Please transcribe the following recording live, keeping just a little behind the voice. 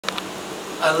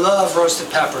I love roasted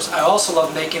peppers. I also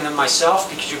love making them myself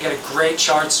because you get a great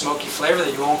charred smoky flavor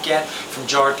that you won't get from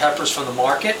jarred peppers from the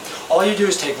market. All you do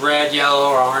is take red, yellow,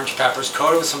 or orange peppers,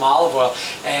 coat it with some olive oil,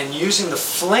 and using the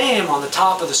flame on the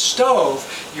top of the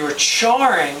stove, you're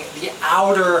charring the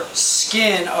outer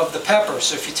skin of the pepper.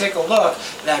 So if you take a look,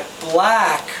 that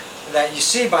black that you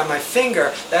see by my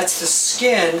finger, that's the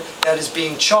skin that is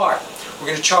being charred. We're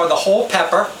going to char the whole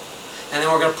pepper, and then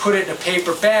we're going to put it in a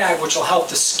paper bag, which will help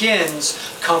the skins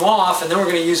come off, and then we're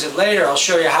going to use it later. I'll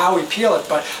show you how we peel it,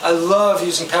 but I love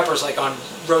using peppers like on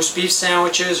roast beef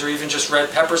sandwiches or even just red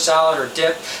pepper salad or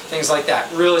dip, things like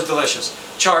that. Really delicious.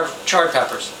 Charred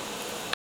peppers.